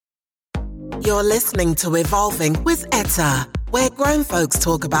You're listening to Evolving with Etta, where grown folks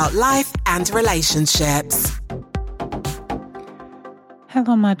talk about life and relationships.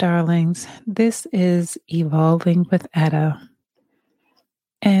 Hello, my darlings. This is Evolving with Etta.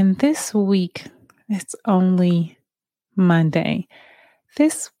 And this week, it's only Monday.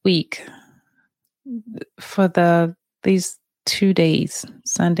 This week, for these 2 days,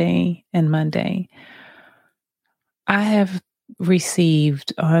 Sunday and Monday, I have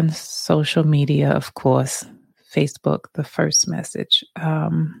received on social media, of course, Facebook, the first messages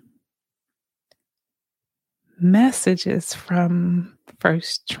from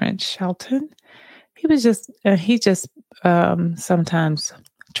First Trent Shelton. Sometimes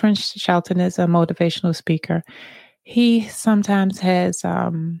Trent Shelton is a motivational speaker. He sometimes has,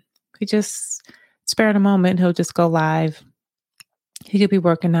 he just spare a moment, he'll just go live. He could be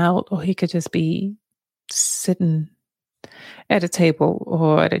working out, or he could just be sitting at a table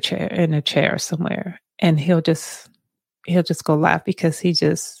or in a chair somewhere, and he'll just go live because he's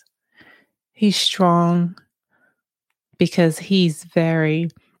strong, because he's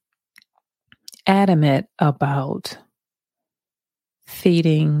very adamant about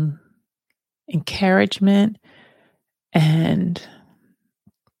feeding encouragement and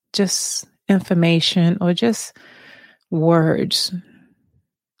just information, or just words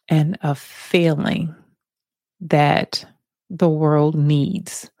and a feeling that the world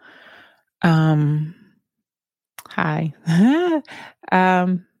needs. Hi.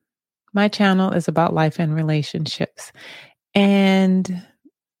 My channel is about life and relationships. And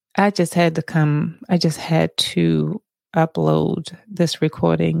I just had to upload this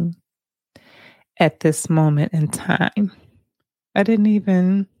recording at this moment in time. I didn't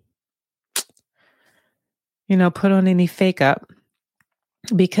even, put on any fake up,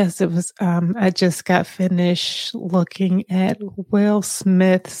 because it was, I just got finished looking at Will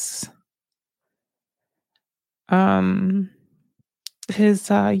Smith's, his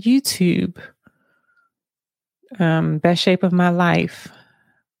YouTube, Best Shape of My Life.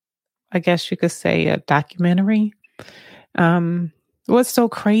 I guess you could say a documentary. What's so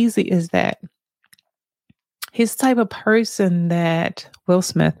crazy is that he's the type of person that Will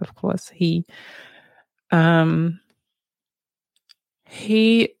Smith, of course,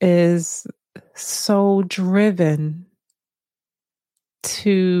 he is so driven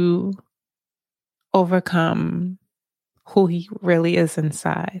to overcome who he really is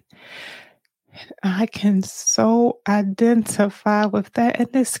inside. I can so identify with that. And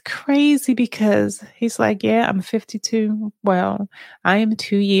it's crazy because he's like, yeah, I'm 52. Well, I am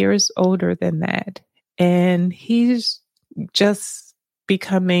 2 years older than that. And he's just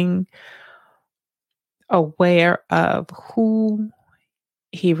becoming aware of who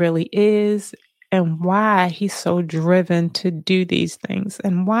he really is and why he's so driven to do these things.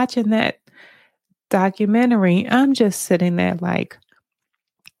 And watching that documentary, I'm just sitting there like,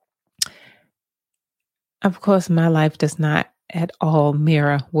 of course, my life does not at all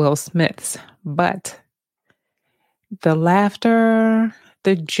mirror Will Smith's, but the laughter,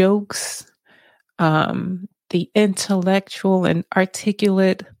 the jokes, the intellectual and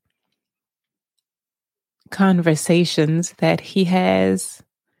articulate conversations that he has,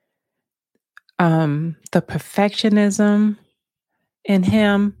 the perfectionism in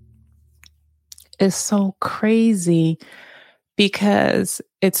him is so crazy, because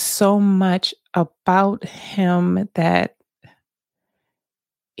it's so much about him that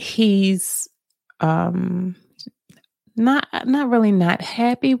he's not really not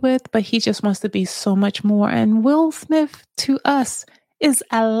happy with, but he just wants to be so much more. And Will Smith to us is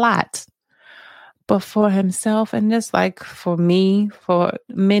a lot, but for himself, and just like for me, for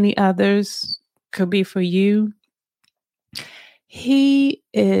many others, could be for you, he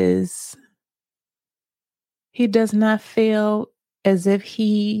does not feel as if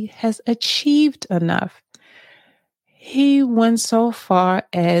he has achieved enough. He went so far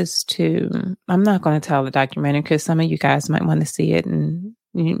as to, I'm not going to tell the documentary because some of you guys might want to see it, and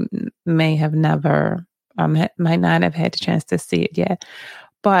you may have never, might not have had the chance to see it yet.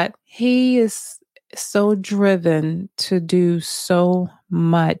 But he is so driven to do so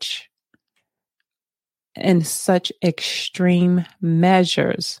much in such extreme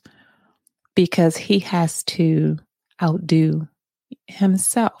measures, because he has to outdo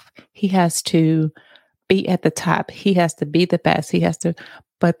himself. He has to be at the top. He has to be the best.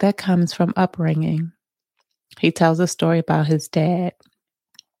 But that comes from upbringing. He tells a story about his dad.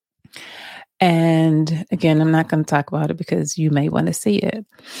 And again, I'm not going to talk about it because you may want to see it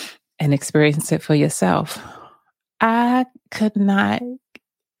and experience it for yourself. I could not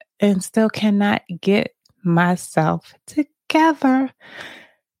and still cannot get myself together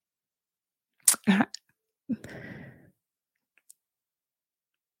I,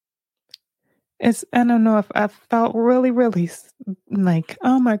 I don't know if I felt really, really like,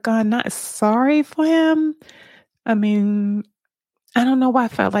 oh my God, not sorry for him. I mean, I don't know why I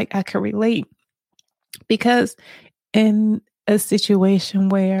felt like I could relate because in a situation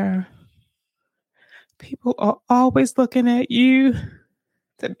where people are always looking at you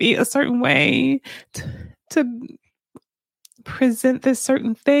to be a certain way, to, to present this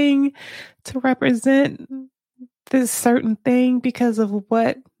certain thing, to represent this certain thing because of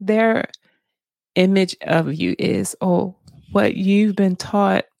what their image of you is or what you've been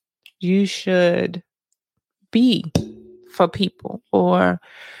taught you should be for people or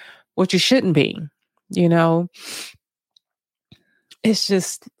what you shouldn't be. You know, it's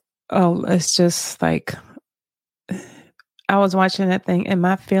just, oh, it's just like I was watching that thing and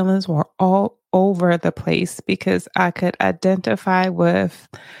my feelings were all over the place because I could identify with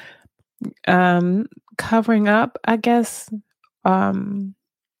um covering up, I guess, um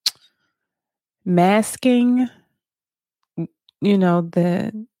masking,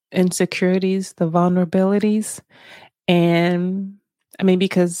 the insecurities, the vulnerabilities. And I mean,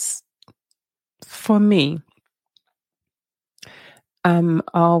 because for me, I'm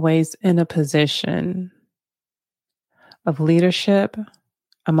always in a position of leadership.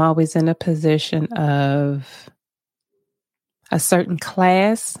 I'm always in a position of a certain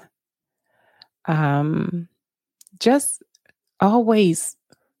class. Um, just always,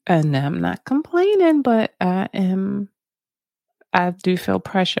 and I'm not complaining, but I do feel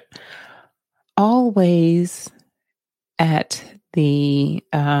pressure. Always at the,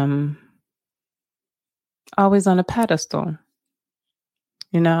 always on a pedestal,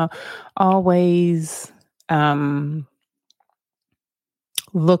 you know, always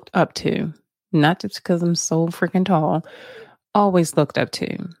looked up to, not just because I'm so freaking tall, always looked up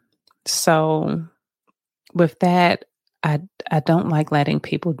to. So with that, I don't like letting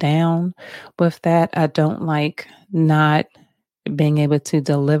people down. With that, I don't like not being able to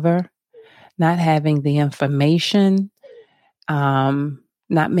deliver, not having the information, not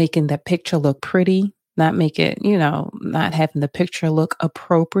making the picture look pretty, not make it, not having the picture look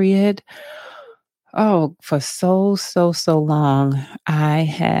appropriate. Oh, for so long, I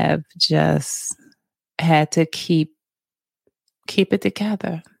have just had to keep it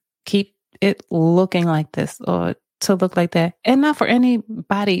together, keep it looking like this or to look like that, and not for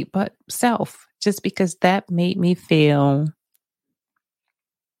anybody but self, just because that made me feel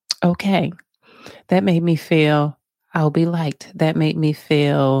okay. That made me feel I'll be liked. That made me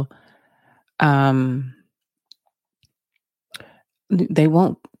feel um they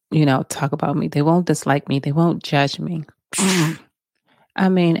won't, talk about me. They won't dislike me. They won't judge me. I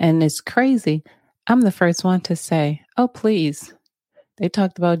mean, and it's crazy. I'm the first one to say, "Oh, please. They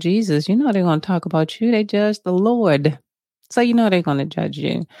talked about Jesus. You know they're going to talk about you. They judge the Lord. So you know they're going to judge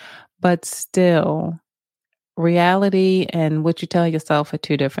you." But still, reality and what you tell yourself are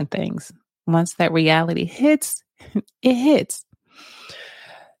two different things. Once that reality hits, it hits.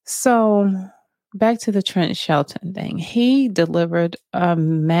 So back to the Trent Shelton thing. He delivered a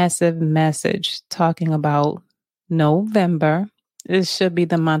massive message talking about November. It should be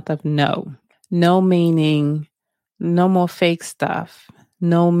the month of no. No meaning no more fake stuff.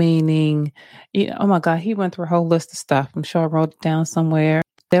 No meaning, oh my God, he went through a whole list of stuff. I'm sure I wrote it down somewhere.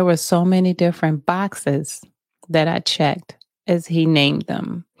 There were so many different boxes that I checked as he named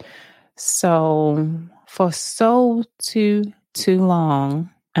them. So for too long,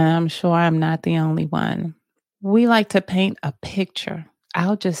 and I'm sure I'm not the only one, we like to paint a picture.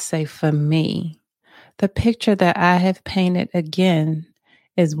 I'll just say for me, the picture that I have painted again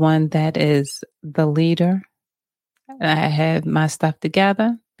is one that is the leader. I have my stuff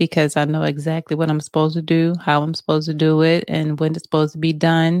together because I know exactly what I'm supposed to do, how I'm supposed to do it, and when it's supposed to be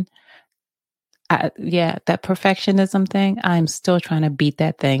done. That perfectionism thing, I'm still trying to beat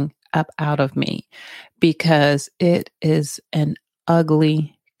that thing up out of me because it is an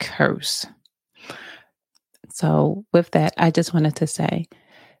ugly curse. So, with that, I just wanted to say,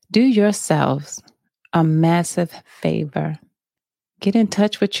 do yourselves a massive favor. Get in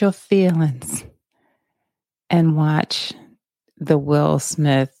touch with your feelings and watch the Will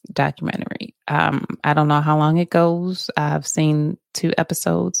Smith documentary. I don't know how long it goes. I've seen 2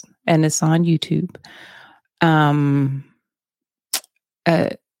 episodes and it's on YouTube.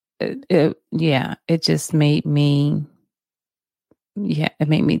 It just made me, it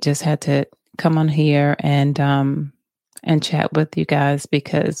made me just had to come on here and chat with you guys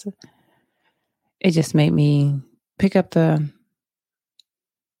because it just made me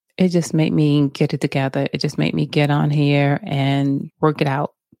it just made me get it together. It just made me get on here and work it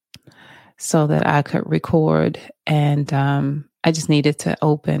out. so that I could record. And I just needed to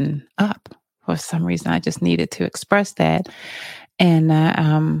open up. For some reason, I just needed to express that. And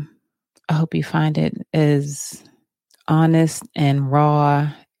I hope you find it as honest and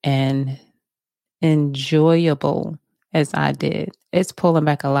raw and enjoyable as I did. It's pulling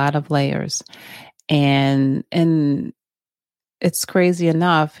back a lot of layers. And it's crazy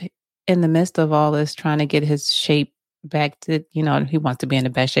enough, in the midst of all this, trying to get his shape back to, he wants to be in the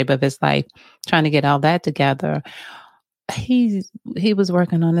best shape of his life, trying to get all that together. He was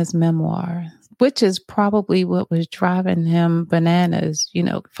working on his memoir, which is probably what was driving him bananas,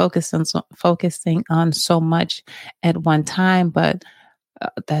 focusing on so much at one time. But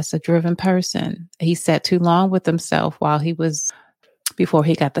that's a driven person. He sat too long with himself before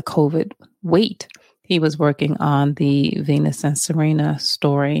he got the COVID weight. He was working on the Venus and Serena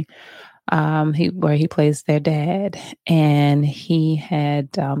story, where he plays their dad, and he had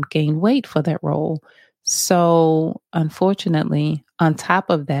gained weight for that role. So unfortunately, on top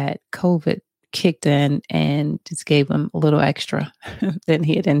of that, COVID kicked in and just gave him a little extra than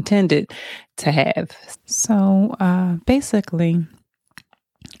he had intended to have. So basically,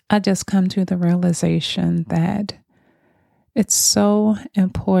 I just come to the realization that it's so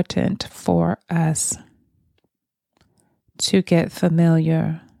important for us to get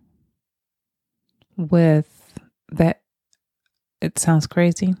familiar with that. It sounds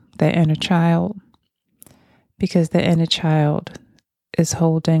crazy, the inner child, because the inner child is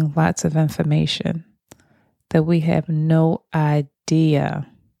holding lots of information that we have no idea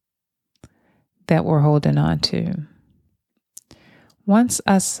that we're holding on to. Once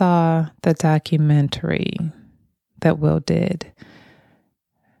I saw the documentary that Will did,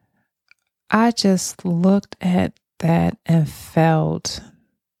 I just looked at that and felt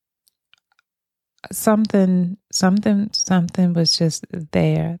something was just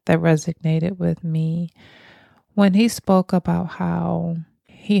there that resonated with me when he spoke about how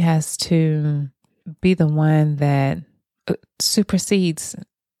he has to be the one that supersedes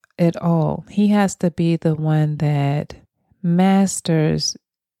it all. He has to be the one that masters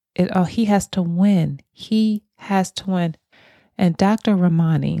it all. He has to win. He has to win. And Dr.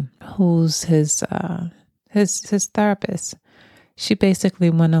 Ramani, who's his therapist, she basically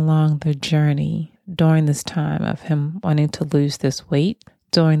went along the journey during this time of him wanting to lose this weight,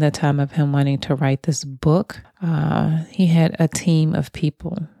 during the time of him wanting to write this book. He had a team of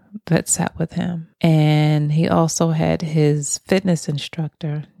people that sat with him. And he also had his fitness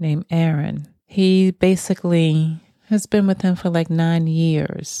instructor named Aaron. He basically has been with him for like 9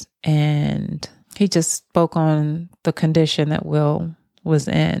 years. And he just spoke on the condition that Will was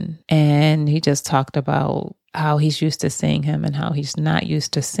in. And he just talked about how he's used to seeing him and how he's not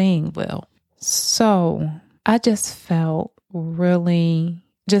used to seeing Will. So I just felt really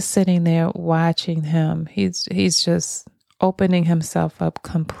just sitting there watching him. He's just opening himself up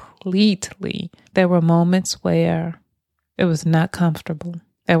completely. There were moments where it was not comfortable.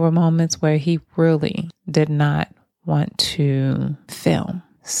 There were moments where he really did not want to film.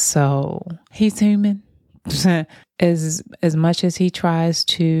 So he's human. As much as he tries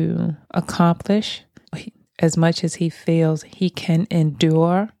to accomplish, as much as he feels he can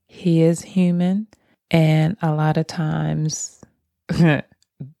endure, he is human. And a lot of times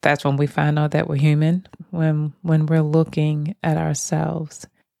that's when we find out that we're human, when we're looking at ourselves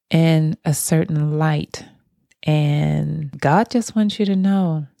in a certain light. And God just wants you to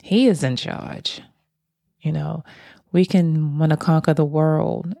know He is in charge. We can want to conquer the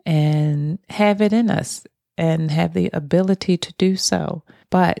world and have it in us and have the ability to do so.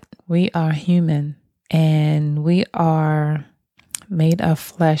 But we are human and we are made of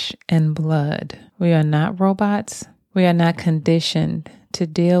flesh and blood. We are not robots. We are not conditioned to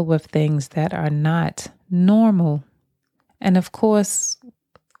deal with things that are not normal. And of course,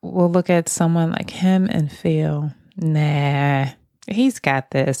 we'll look at someone like him and feel, nah, he's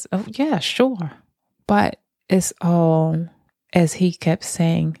got this. Oh, yeah, sure. But it's all, as he kept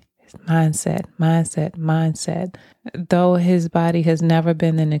saying, mindset. Though his body has never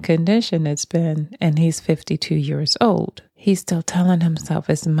been in the condition it's been, and he's 52 years old, he's still telling himself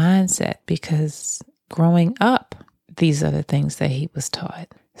it's mindset because growing up, these are the things that he was taught.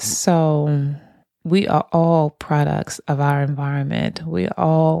 So we are all products of our environment. We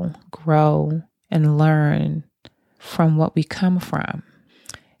all grow and learn from what we come from.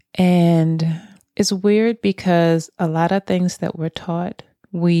 And it's weird because a lot of things that we're taught,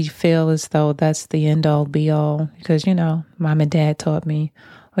 we feel as though that's the end all be all because, mom and dad taught me,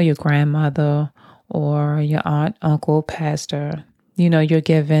 or your grandmother or your aunt, uncle, pastor. You're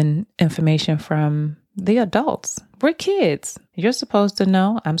given information from the adults, we're kids. You're supposed to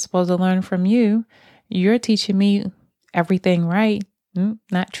know. I'm supposed to learn from you. You're teaching me everything right.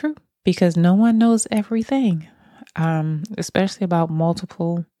 Not true, because no one knows everything, especially about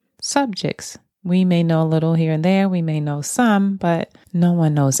multiple subjects. We may know a little here and there. We may know some, but no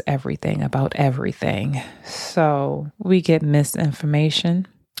one knows everything about everything. So we get misinformation.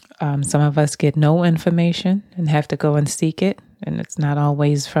 Some of us get no information and have to go and seek it. And it's not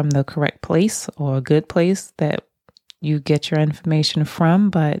always from the correct place or a good place that you get your information from,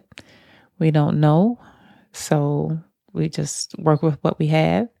 but we don't know. So we just work with what we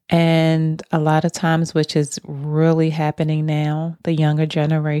have. And a lot of times, which is really happening now, the younger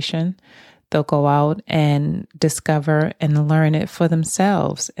generation, they'll go out and discover and learn it for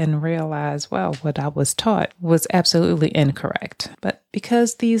themselves and realize, well, what I was taught was absolutely incorrect. But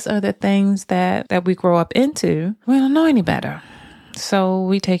because these are the things that we grow up into, we don't know any better. So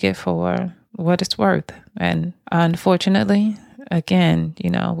we take it for what it's worth. And unfortunately, again,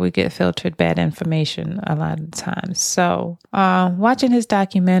 we get filtered bad information a lot of times. So watching his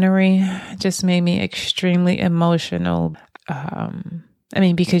documentary just made me extremely emotional.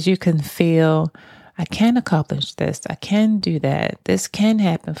 Because you can feel, I can accomplish this. I can do that. This can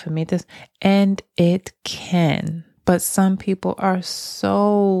happen for me. And it can. But some people are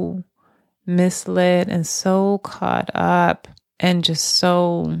so misled and so caught up and just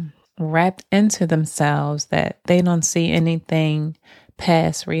so wrapped into themselves that they don't see anything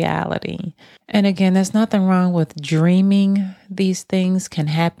past reality. And again, there's nothing wrong with dreaming these things can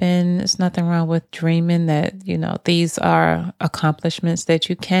happen. There's nothing wrong with dreaming that, these are accomplishments that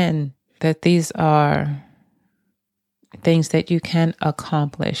these are things that you can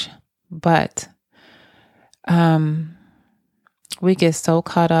accomplish. But we get so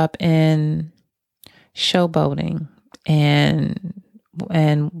caught up in showboating and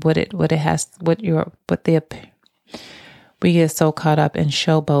we get so caught up in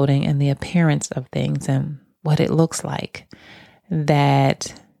showboating and the appearance of things and what it looks like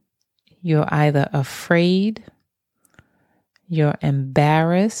that you're either afraid, you're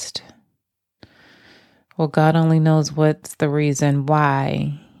embarrassed, or God only knows what's the reason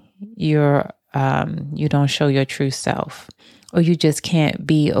why you don't show your true self, or you just can't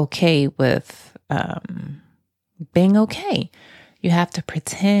be okay with being okay. You have to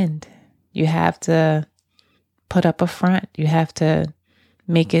pretend. You have to put up a front. You have to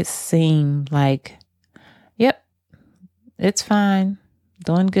make it seem like, yep, it's fine,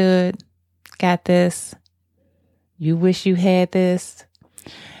 doing good, got this. You wish you had this.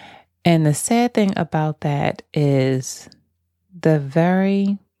 And the sad thing about that is the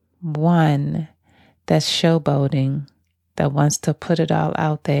very one that's showboating, that wants to put it all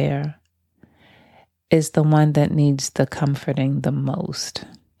out there, is the one that needs the comforting the most.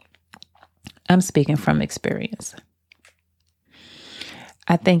 I'm speaking from experience.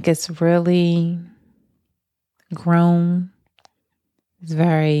 I think it's really grown. It's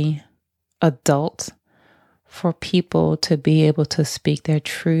very adult for people to be able to speak their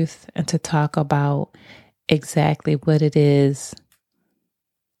truth and to talk about exactly what it is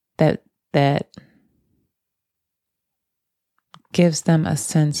that gives them a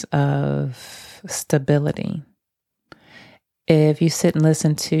sense of stability. If you sit and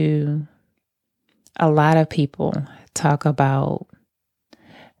listen to a lot of people talk about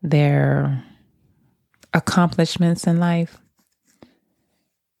their accomplishments in life,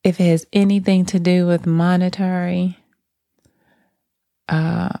 if it has anything to do with monetary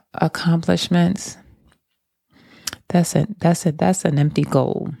accomplishments, that's an empty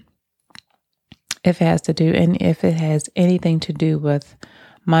goal. If it has anything to do with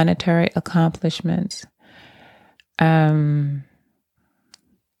monetary accomplishments,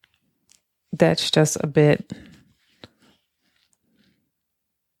 that's just a bit,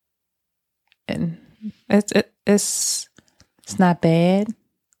 and it's not bad.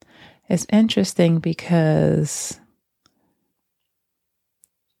 It's interesting because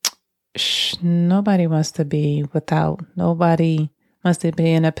nobody wants to be without. Nobody wants to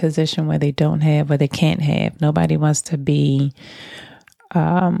be in a position where they don't have, where they can't have. Nobody wants to be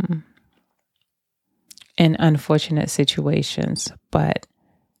in unfortunate situations. But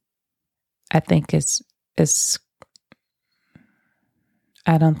I think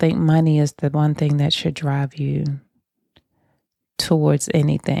I don't think money is the one thing that should drive you towards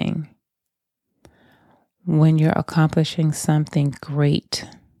anything. When you're accomplishing something great,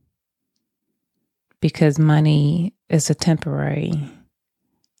 because money is a temporary,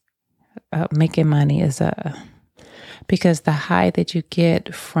 making money is because the high that you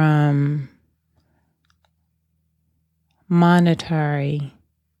get from monetary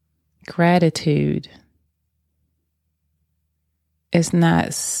gratitude it's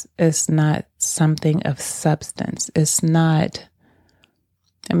not something of substance. It's not,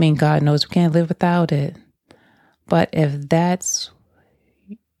 I mean, God knows we can't live without it. But if that's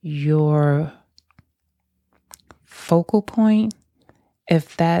your focal point,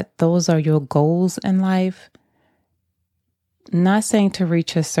 if those are your goals in life, not saying to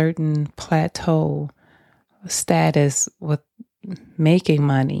reach a certain plateau status with making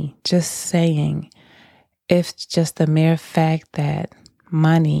money, just saying if just the mere fact that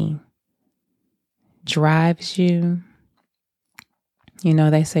money drives you,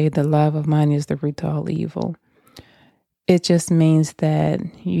 they say the love of money is the root of all evil. It just means that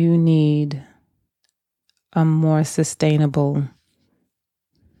you need a more sustainable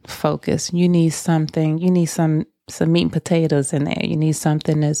focus. You need some meat and potatoes in there. You need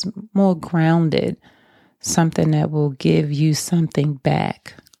something that's more grounded, something that will give you something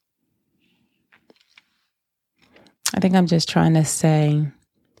back. I think I'm just trying to say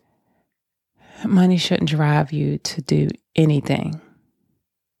money shouldn't drive you to do anything.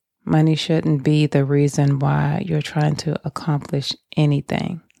 Money shouldn't be the reason why you're trying to accomplish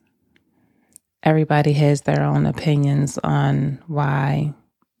anything. Everybody has their own opinions on why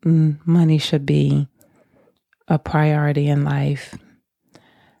money should be a priority in life.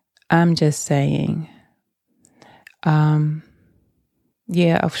 I'm just saying, sure,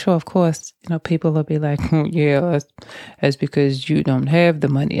 of course, people will be like, yeah, that's because you don't have the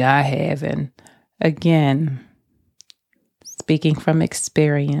money I have. And again, speaking from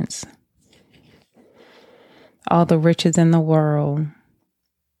experience, all the riches in the world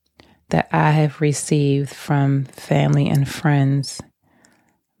that I have received from family and friends,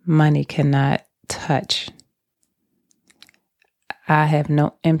 money cannot touch. I have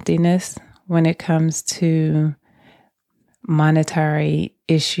no emptiness when it comes to monetary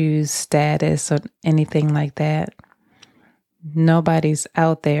issues, status, or anything like that. Nobody's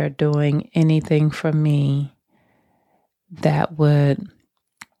out there doing anything for me that would,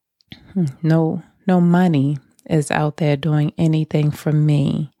 no money is out there doing anything for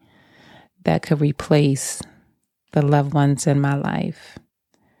me that could replace the loved ones in my life.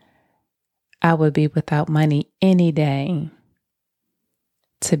 I would be without money any day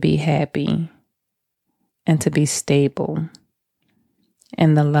to be happy and to be stable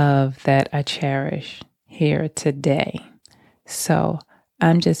in the love that I cherish here today. So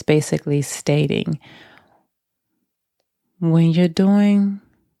I'm just basically stating, when you're doing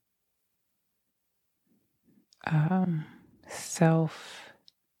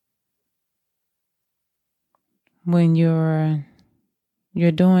when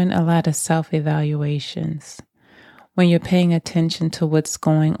you're doing a lot of self-evaluations, when you're paying attention to what's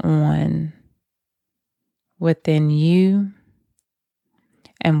going on within you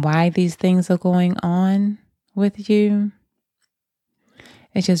and why these things are going on with you,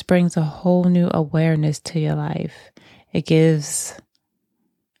 it just brings a whole new awareness to your life. It gives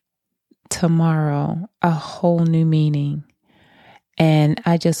tomorrow a whole new meaning. And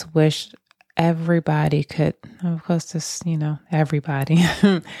I just wish everybody could, of course, this, everybody,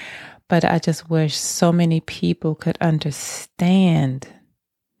 but I just wish so many people could understand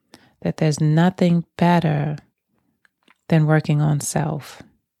that there's nothing better than working on self.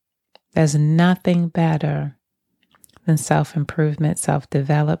 There's nothing better than self-improvement,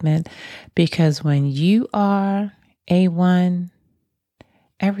 self-development, because when you are A1,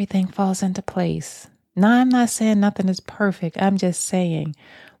 everything falls into place. Now, I'm not saying nothing is perfect. I'm just saying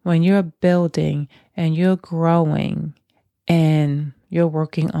when you're building and you're growing and you're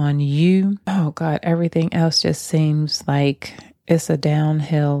working on you, oh God, everything else just seems like it's a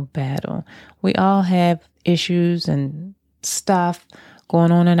downhill battle. We all have issues and stuff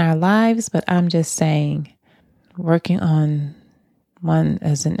going on in our lives, but I'm just saying working on one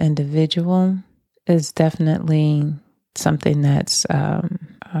as an individual is definitely something that's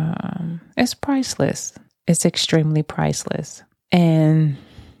it's priceless. It's extremely priceless. And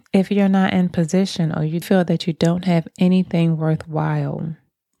if you're not in position or you feel that you don't have anything worthwhile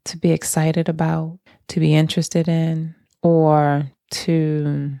to be excited about, to be interested in, or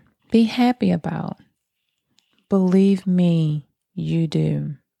to be happy about, believe me, you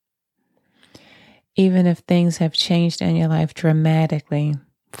do. Even if things have changed in your life dramatically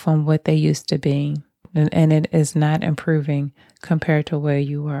from what they used to be, and it is not improving compared to where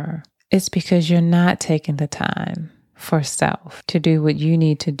you were, it's because you're not taking the time for self to do what you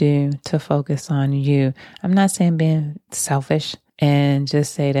need to do to focus on you. I'm not saying being selfish and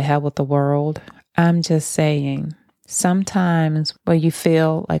just say to hell with the world. I'm just saying sometimes where you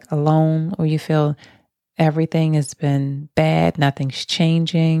feel like alone or you feel everything has been bad, nothing's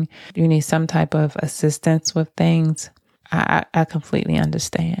changing, you need some type of assistance with things, I completely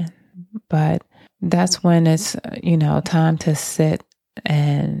understand. But that's when it's, time to sit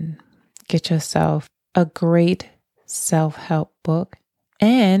and get yourself a great self-help book.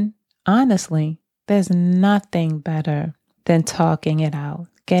 And honestly, there's nothing better than talking it out,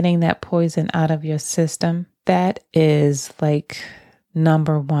 getting that poison out of your system. That is like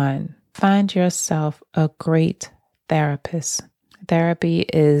number one. Find yourself a great therapist. Therapy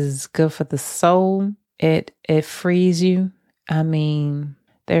is good for the soul. It frees you. I mean,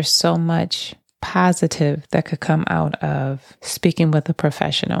 there's so much positive that could come out of speaking with a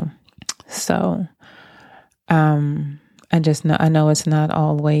professional. So, I know it's not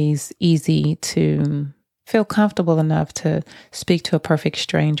always easy to feel comfortable enough to speak to a perfect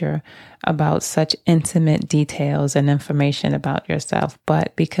stranger about such intimate details and information about yourself.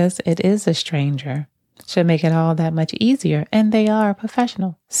 But because it is a stranger, it should make it all that much easier. And they are a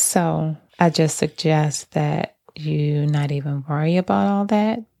professional. So I just suggest that you not even worry about all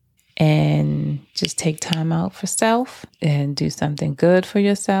that and just take time out for self and do something good for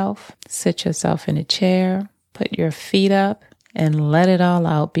yourself. Sit yourself in a chair, put your feet up and let it all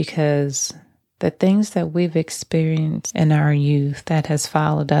out, because the things that we've experienced in our youth that has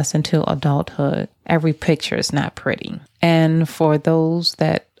followed us into adulthood, every picture is not pretty. And for those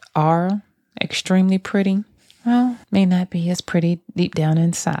that are extremely pretty, well, may not be as pretty deep down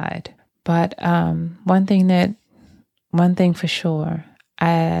inside. But one thing for sure,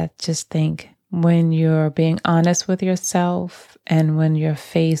 I just think when you're being honest with yourself and when you're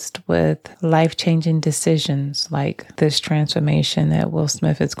faced with life-changing decisions like this transformation that Will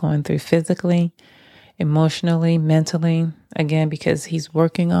Smith is going through physically, emotionally, mentally, again, because he's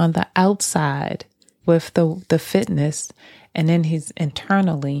working on the outside with the fitness, and then he's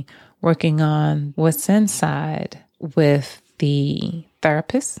internally working on what's inside with the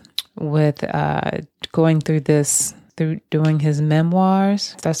therapist, with going through this, through doing his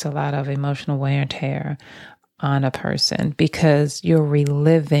memoirs. That's a lot of emotional wear and tear on a person, because you're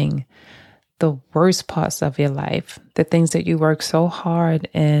reliving the worst parts of your life, the things that you work so hard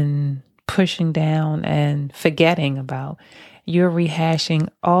in pushing down and forgetting about. You're rehashing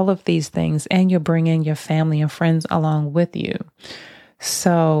all of these things, and you're bringing your family and friends along with you.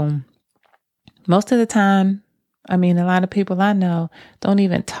 So most of the time, I mean, a lot of people I know don't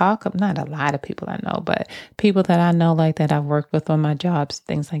even talk, not a lot of people I know, but people that I know, like that I've worked with on my jobs,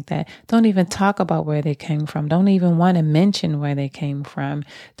 things like that, don't even talk about where they came from, don't even want to mention where they came from,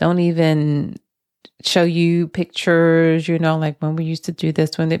 don't even show you pictures, like when we used to do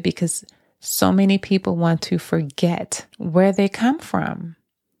this, because so many people want to forget where they come from.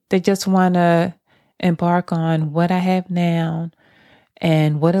 They just want to embark on what I have now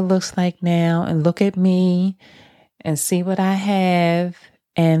and what it looks like now, and look at me and see what I have.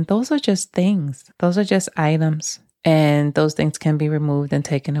 And those are just things. Those are just items. And those things can be removed and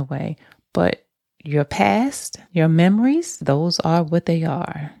taken away. But your past, your memories, those are what they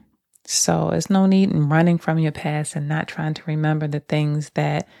are. So there's no need in running from your past and not trying to remember the things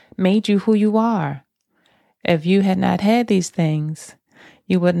that made you who you are. If you had not had these things,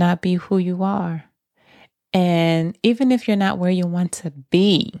 you would not be who you are. And even if you're not where you want to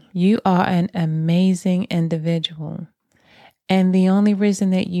be, you are an amazing individual. And the only reason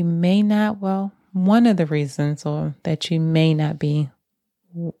that you may not, one of the reasons, or that you may not be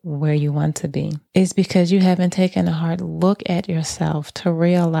where you want to be, is because you haven't taken a hard look at yourself to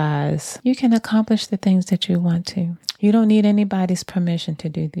realize you can accomplish the things that you want to. You don't need anybody's permission to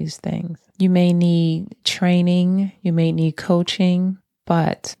do these things. You may need training, you may need coaching,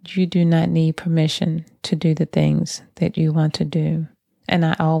 but you do not need permission to do the things that you want to do. And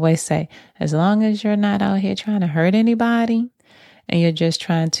I always say, as long as you're not out here trying to hurt anybody and you're just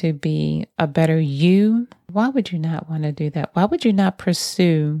trying to be a better you, why would you not want to do that? Why would you not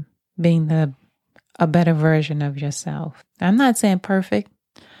pursue being a better version of yourself? I'm not saying perfect.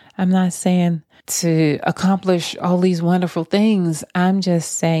 I'm not saying to accomplish all these wonderful things. I'm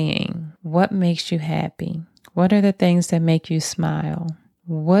just saying, what makes you happy? What are the things that make you smile?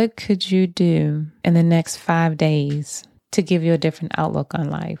 What could you do in the next 5 days to give you a different outlook on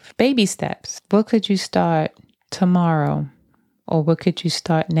life? Baby steps. What could you start tomorrow? Or what could you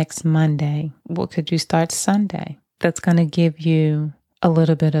start next Monday? What could you start Sunday? That's going to give you a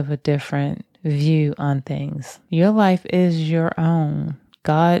little bit of a different view on things. Your life is your own.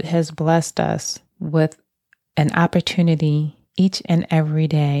 God has blessed us with an opportunity each and every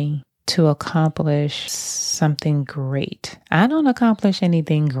day to accomplish something great. I don't accomplish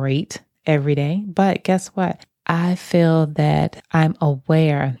anything great every day, but guess what? I feel that I'm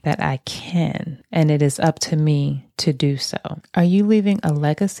aware that I can, and it is up to me to do so. Are you leaving a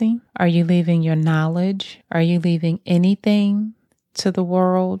legacy? Are you leaving your knowledge? Are you leaving anything to the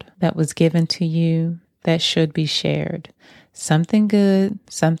world that was given to you that should be shared? Something good,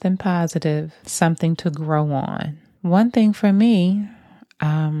 something positive, something to grow on. One thing for me,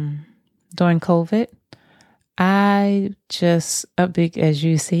 during COVID, I just, as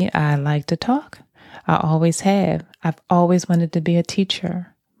you see, I like to talk. I always have. I've always wanted to be a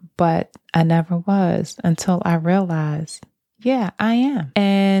teacher, but I never was until I realized, yeah, I am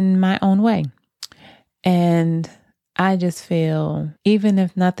in my own way. And I just feel, even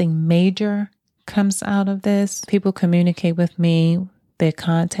if nothing major comes out of this, people communicate with me, they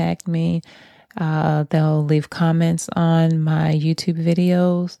contact me, they'll leave comments on my YouTube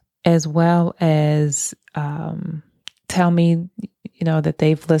videos, as well as tell me, that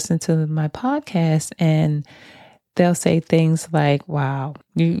they've listened to my podcast, and they'll say things like, wow,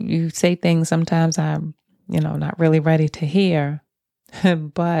 you say things sometimes I'm, not really ready to hear,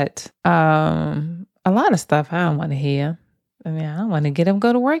 but a lot of stuff I don't want to hear. I mean, I don't want to get up and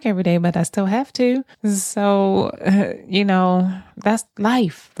go to work every day, but I still have to. So, that's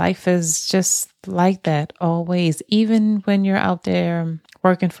life. Life is just like that always. Even when you're out there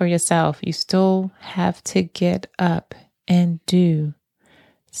working for yourself, you still have to get up and do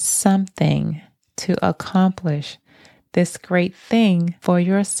something to accomplish this great thing for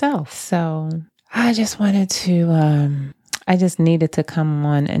yourself. So I just wanted to, I just needed to come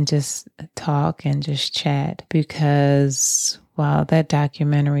on and just talk and just chat, because wow, that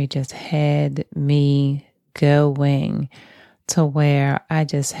documentary just had me going to where I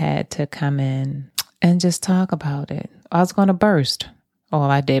just had to come in and just talk about it. I was going to burst. Well,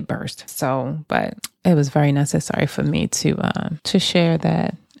 I did burst. So, but it was very necessary for me to share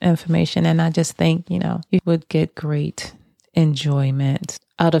that information. And I just think, you would get great enjoyment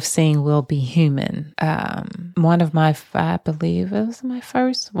out of seeing We'll Be Human. One of my, I believe it was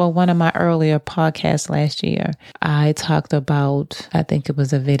one of my earlier podcasts last year, I talked about, I think it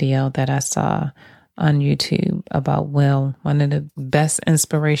was a video that I saw on YouTube about Will, one of the best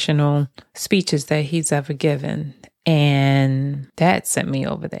inspirational speeches that he's ever given. And that sent me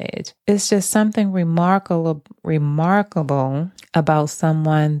over the edge. It's just something remarkable about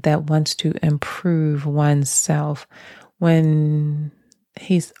someone that wants to improve oneself when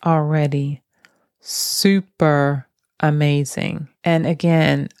he's already super amazing. And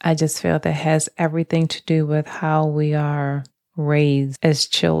again, I just feel that has everything to do with how we are raised as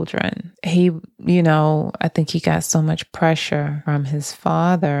children. He, I think he got so much pressure from his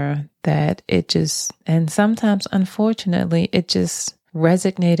father that it just, and sometimes unfortunately, it just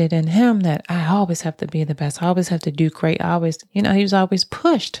resonated in him that I always have to be the best. I always have to do great. I always, he was always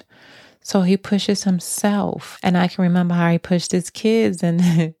pushed. So he pushes himself. And I can remember how he pushed his kids,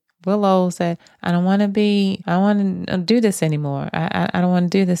 and Willow said, I don't want to do this anymore. I don't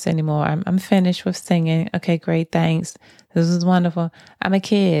want to do this anymore. I'm finished with singing. Okay, great. Thanks. This is wonderful. I'm a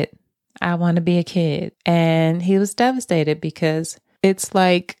kid. I want to be a kid. And he was devastated because it's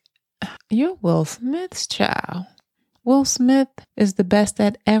like, you're Will Smith's child. Will Smith is the best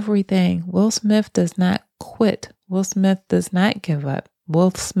at everything. Will Smith does not quit. Will Smith does not give up. Will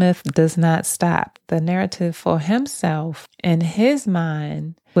Smith does not stop. The narrative for himself in his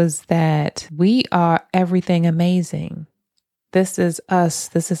mind was that we are everything amazing. This is us.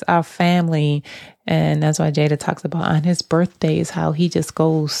 This is our family. And that's why Jada talks about on his birthdays, how he just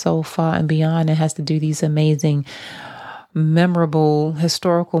goes so far and beyond and has to do these amazing, memorable,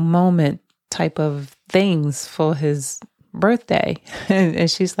 historical moment type of things for his birthday.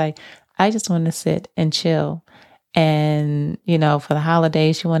 And she's like, I just want to sit and chill. And, for the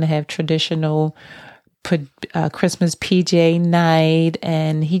holidays, you want to have traditional Christmas PJ night.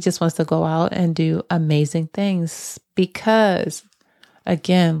 And he just wants to go out and do amazing things because,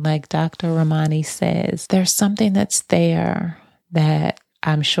 again, like Dr. Ramani says, there's something that's there that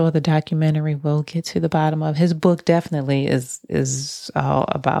I'm sure the documentary will get to the bottom of. His book definitely is all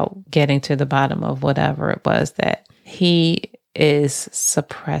about getting to the bottom of whatever it was that he is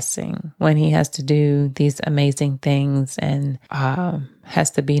suppressing when he has to do these amazing things and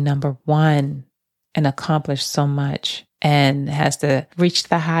has to be number one and accomplish so much and has to reach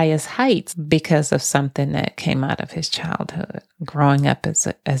the highest heights because of something that came out of his childhood, growing up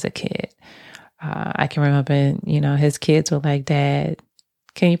as a kid. I can remember, his kids were like, Dad,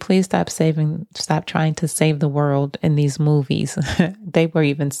 can you please stop trying to save the world in these movies? They were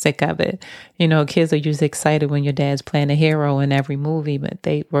even sick of it. Kids are usually excited when your dad's playing a hero in every movie, but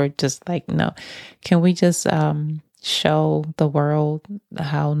they were just like, no, can we just show the world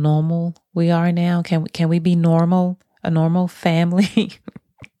how normal we are now? Can we be normal, a normal family?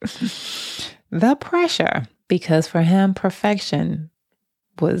 The pressure, because for him, perfection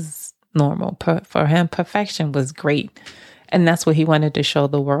was normal. For him, perfection was great. And that's what he wanted to show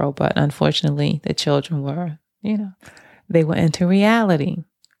the world. But unfortunately, the children were, they were into reality.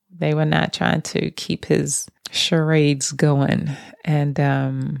 They were not trying to keep his charades going. And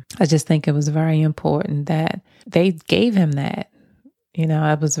I just think it was very important that they gave him that.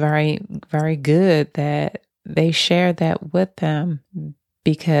 It was very, very good that they shared that with him,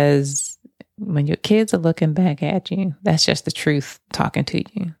 because when your kids are looking back at you, that's just the truth talking to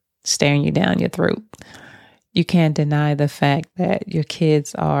you, staring you down your throat. You can't deny the fact that your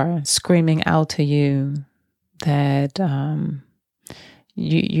kids are screaming out to you that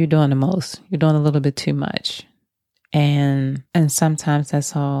you're doing the most. You're doing a little bit too much. And sometimes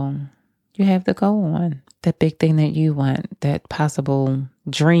that's all you have to go on. That big thing that you want, that possible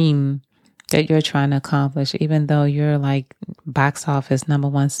dream that you're trying to accomplish, even though you're like box office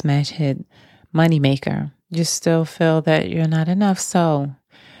 #1 smash hit moneymaker, you still feel that you're not enough. So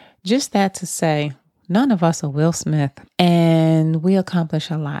just that to say, none of us are Will Smith, and we accomplish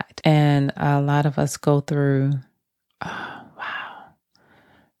a lot. And a lot of us go through, oh, wow,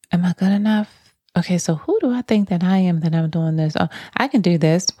 am I good enough? Okay, so who do I think that I am that I'm doing this? Oh, I can do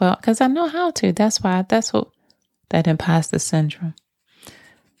this. Well, because I know how to. That's what that imposter syndrome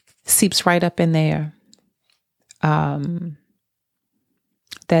seeps right up in there. That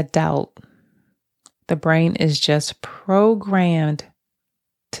doubt. The brain is just programmed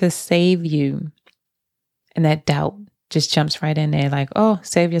to save you. And that doubt just jumps right in there like, oh,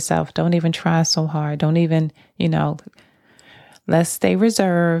 save yourself. Don't even try so hard. Don't even, let's stay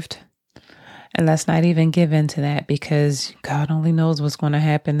reserved. And let's not even give in to that, because God only knows what's going to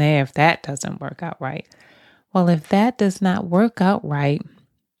happen there if that doesn't work out right. Well, if that does not work out right,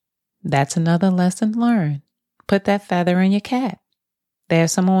 that's another lesson learned. Put that feather in your cap.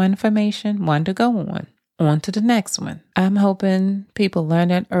 There's some more information, one to go on to the next one. I'm hoping people learn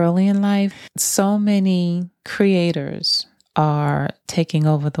that early in life. So many creators are taking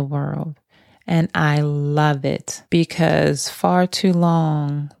over the world. And I love it, because far too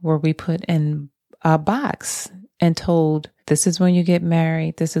long were we put in a box and told, this is when you get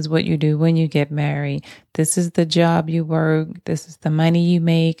married. This is what you do when you get married. This is the job you work. This is the money you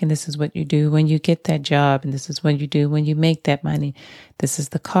make. And this is what you do when you get that job. And this is what you do when you make that money. This is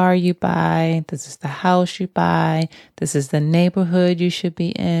the car you buy. This is the house you buy. This is the neighborhood you should be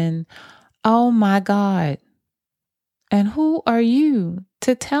in. Oh my God. And who are you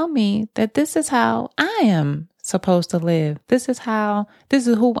to tell me that this is how I am supposed to live? This is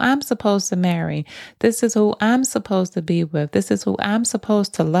who I'm supposed to marry. This is who I'm supposed to be with. This is who I'm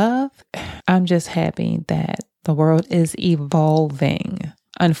supposed to love. I'm just happy that the world is evolving.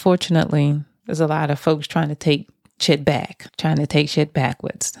 Unfortunately, there's a lot of folks trying to take shit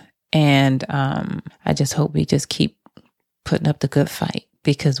backwards. And I just hope we just keep putting up the good fight,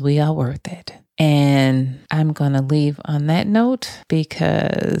 because we are worth it. And I'm going to leave on that note,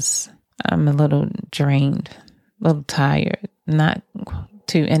 because I'm a little drained, a little tired, not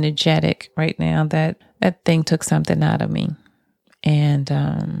too energetic right now. That thing took something out of me.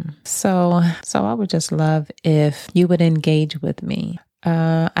 And so I would just love if you would engage with me.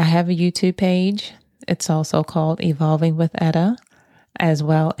 I have a YouTube page. It's also called Evolving with Etta, as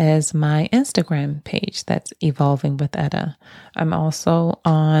well as my Instagram page. That's Evolving with Etta. I'm also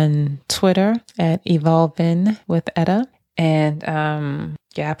on Twitter at Evolving with Etta. And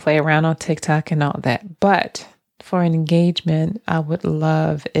I play around on TikTok and all that. But for an engagement, I would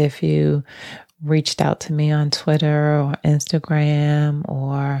love if you reached out to me on Twitter or Instagram,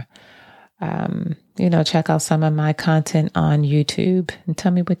 or check out some of my content on YouTube and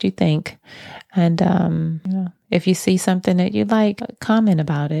tell me what you think. And if you see something that you like, comment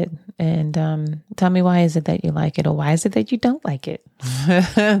about it, and tell me why is it that you like it, or why is it that you don't like it.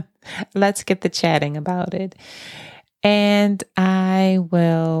 Let's get the chatting about it. And I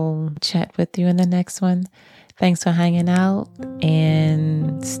will chat with you in the next one. Thanks for hanging out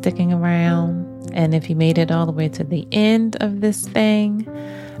and sticking around. And if you made it all the way to the end of this thing,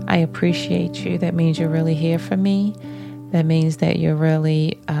 I appreciate you. That means you're really here for me. That means that you're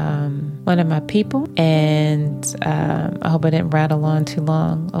really one of my people. And I hope I didn't rattle on too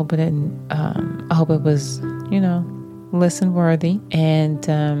long. I hope it was, listen worthy.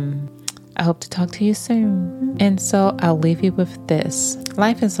 And I hope to talk to you soon. And so I'll leave you with this.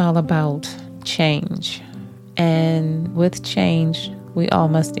 Life is all about change. And with change, we all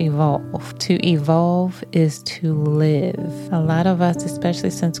must evolve. To evolve is to live. A lot of us, especially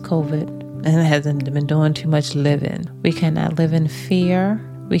since COVID, and hasn't been doing too much living. We cannot live in fear.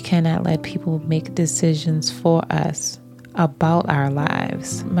 We cannot let people make decisions for us about our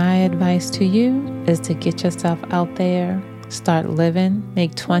lives. My advice to you is to get yourself out there, start living,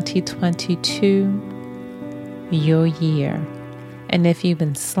 make 2022 your year. And if you've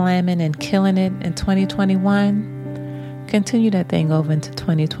been slamming and killing it in 2021, continue that thing over into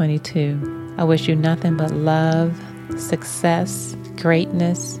 2022. I wish you nothing but love, success,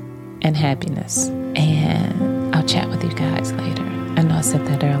 greatness, and happiness. And I'll chat with you guys later. I know I said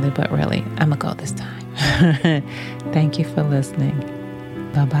that early, but really, I'm going to go this time. Thank you for listening.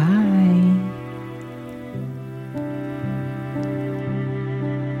 Bye-bye.